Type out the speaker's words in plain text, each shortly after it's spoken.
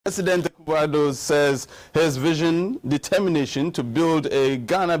President Akufo-Addo says his vision, determination to build a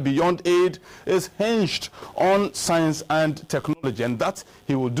Ghana beyond aid is hinged on science and technology, and that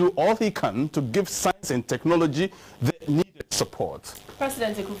he will do all he can to give science and technology the needed support.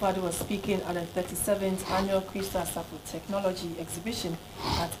 President Akufo-Addo was speaking at the 37th annual Crystal Safo Technology exhibition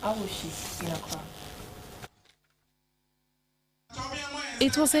at Awoshi in Accra.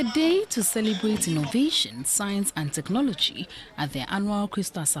 It was a day to celebrate innovation, science and technology at the annual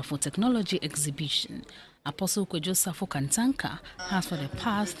Crystal Safo Technology exhibition. Apostle Kojo Safo Kantanka has for the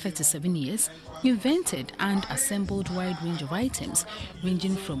past 37 years invented and assembled a wide range of items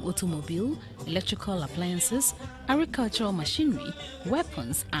ranging from automobile, electrical appliances, agricultural machinery,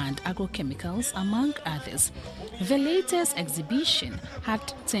 weapons and agrochemicals, among others. The latest exhibition had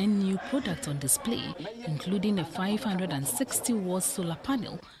 10 new products on display, including a 560-watt solar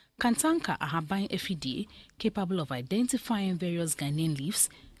panel, Kantanka Ahaban FED, capable of identifying various Ghanaian leaves,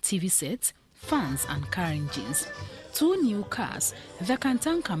 TV sets, fans and car engines. 2 new cars, the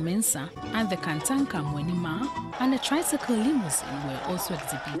Kantanka Mensa and the Kantanka Mwenima, and a tricycle limousine were also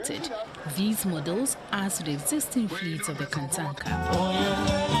exhibited. These models add to the existing fleets of the Kantanka.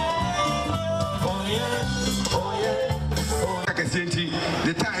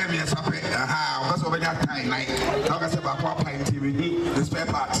 The time is up. What's over that time? Like, talk about what the spare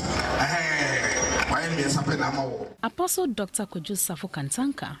parts. Apostle Dr. Kojo Safo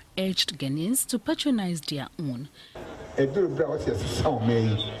Kantanka urged Ghanaians to patronize their own. And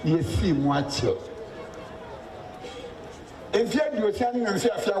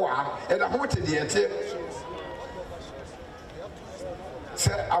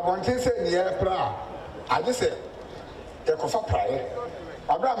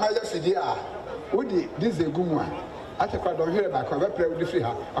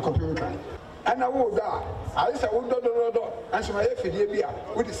I would I said, and so my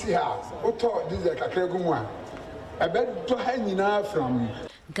FDB would see her, who taught this a Kakaguma. I bet to hang enough from.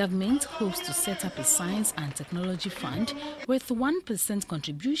 Government hopes to set up a science and technology fund with 1%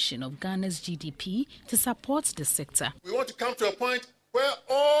 contribution of Ghana's GDP to support the sector. We want to come to a point where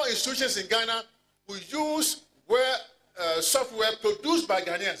all institutions in Ghana will use software produced by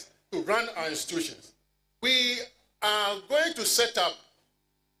Ghanaians to run our institutions. We are going to set up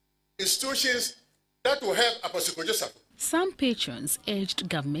institutions that will help Apostle Kojo Safo. Some patrons urged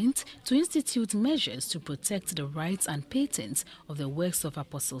government to institute measures to protect the rights and patents of the works of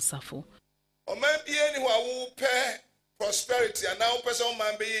Apostle Safo. Prosperity and now person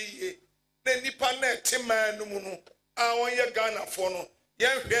man be ye. Then nipa na timan no mu no. Awon ye Ghana for no.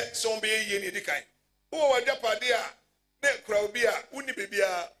 Yen hwe so be ye ni di kan. Wo wa dapade a na kura obi a uni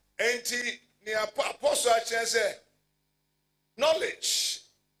bibia enti ni apostle a chen say knowledge,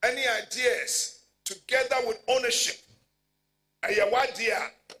 any ideas, together with ownership.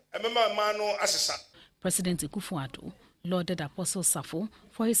 President Akufo-Addo lauded Apostle Safo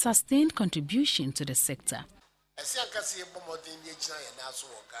for his sustained contribution to the sector.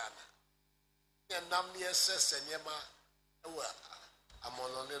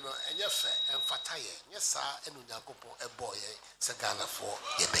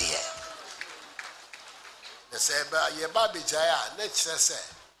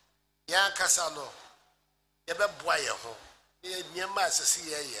 Nyama asesi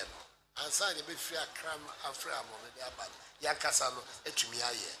ye no ansa ne be fi akra afra amone de aba yankasa no etumi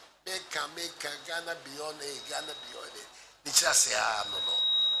aye make Ghana beyond ni chase no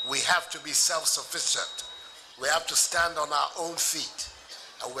we have to be self-sufficient. We have to stand on our own feet,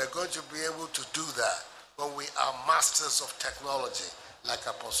 and we're going to be able to do that when we are masters of technology like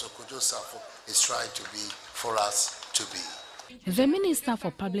Apostle Kojo Safo is trying to be for us to be. The Minister for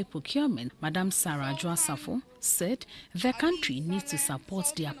Public Procurement, Madam Sarah Joa Safo, said the country needs to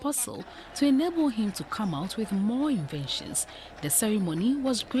support the apostle to enable him to come out with more inventions. The ceremony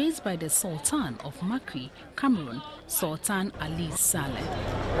was graced by the Sultan of Makri, Cameroon, Sultan Ali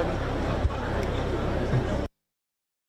Saleh.